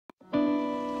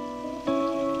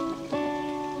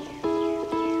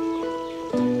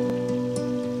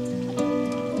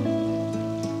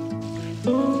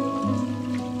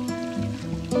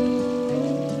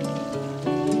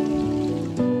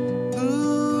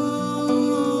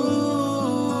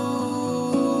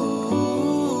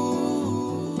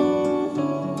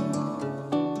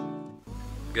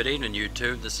Good evening,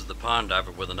 YouTube. This is the Pond Diver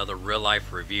with another real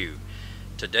life review.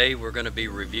 Today we're going to be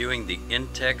reviewing the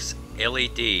Intex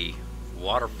LED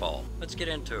Waterfall. Let's get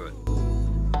into it.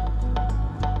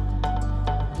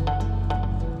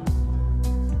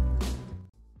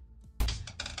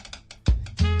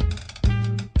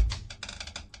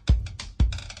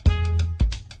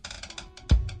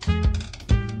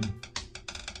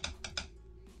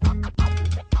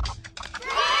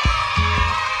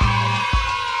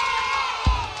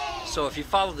 So if you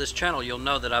follow this channel, you'll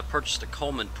know that I purchased a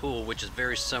Coleman pool, which is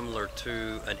very similar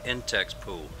to an Intex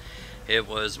pool. It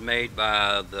was made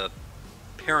by the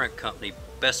parent company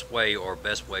Bestway or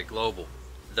Bestway Global.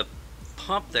 The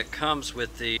pump that comes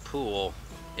with the pool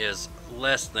is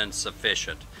less than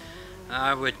sufficient.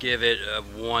 I would give it a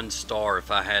 1 star if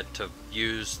I had to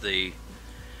use the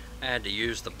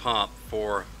pump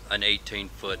for an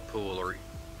 18-foot pool or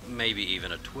maybe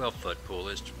even a 12-foot pool.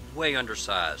 It's way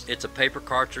undersized. It's a paper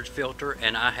cartridge filter,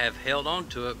 and I have held on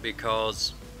to it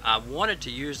because I wanted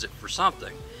to use it for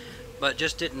something, but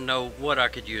just didn't know what I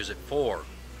could use it for.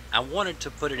 I wanted to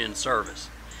put it in service,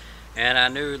 and I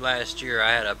knew last year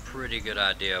I had a pretty good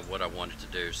idea of what I wanted to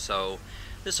do. So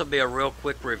this will be a real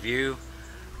quick review.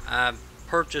 I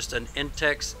purchased an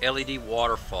Intex LED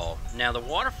Waterfall. Now the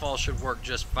Waterfall should work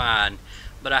just fine,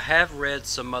 but I have read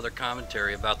some other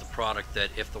commentary about the product that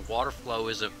if the water flow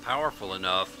isn't powerful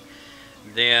enough,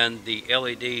 then the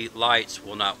LED lights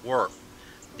will not work.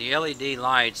 The LED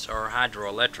lights are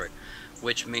hydroelectric,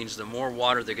 which means the more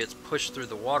water that gets pushed through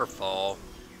the waterfall,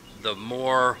 the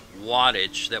more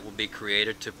wattage that will be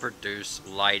created to produce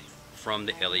light from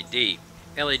the LED.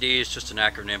 LED is just an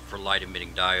acronym for light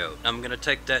emitting diode. I'm going to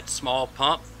take that small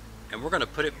pump and we're going to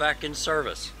put it back in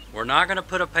service. We're not going to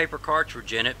put a paper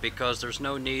cartridge in it because there's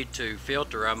no need to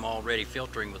filter. I'm already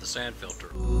filtering with a sand filter.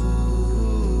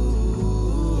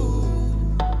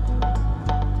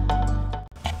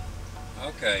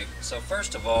 Okay, so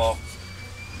first of all,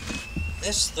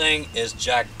 this thing is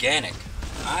gigantic.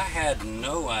 I had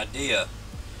no idea.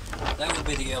 That would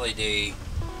be the LED,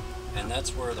 and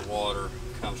that's where the water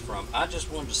comes from. I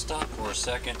just wanted to stop for a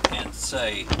second and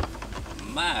say,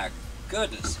 my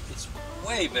goodness, it's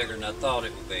way bigger than I thought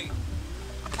it would be.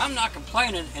 I'm not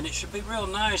complaining, and it should be real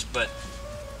nice, but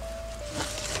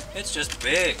it's just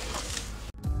big.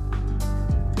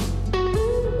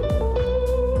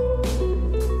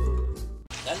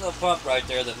 That little pump right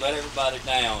there that let everybody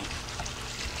down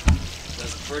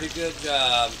does a pretty good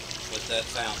job with that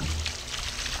fountain.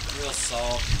 Real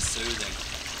soft and soothing.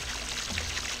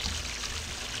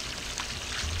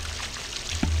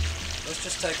 Let's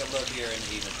just take a look here and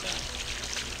even down.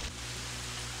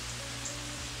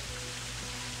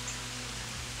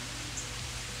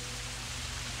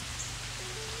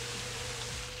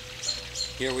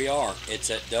 Here we are. It's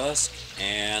at dusk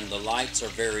and the lights are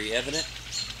very evident.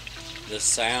 The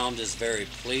sound is very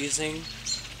pleasing.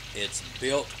 It's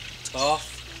built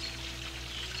tough.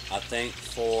 I think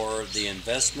for the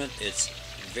investment it's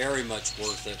very much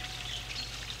worth it.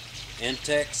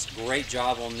 Intex, great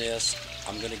job on this.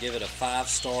 I'm going to give it a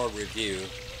 5-star review.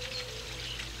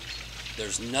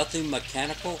 There's nothing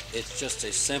mechanical. It's just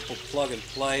a simple plug and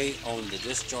play on the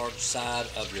discharge side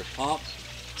of your pump.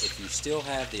 If you still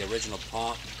have the original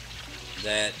pump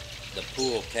that the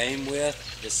pool came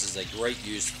with, this is a great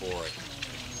use for it.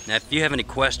 Now if you have any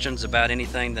questions about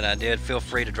anything that I did, feel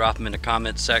free to drop them in the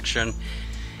comments section.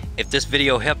 If this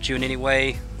video helped you in any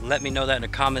way, let me know that in the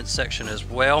comments section as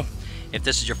well. If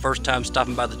this is your first time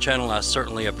stopping by the channel, I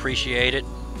certainly appreciate it.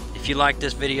 If you like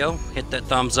this video, hit that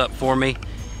thumbs up for me.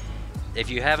 If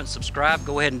you haven't subscribed,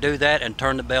 go ahead and do that and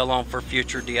turn the bell on for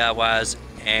future DIYs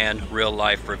and real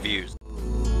life reviews.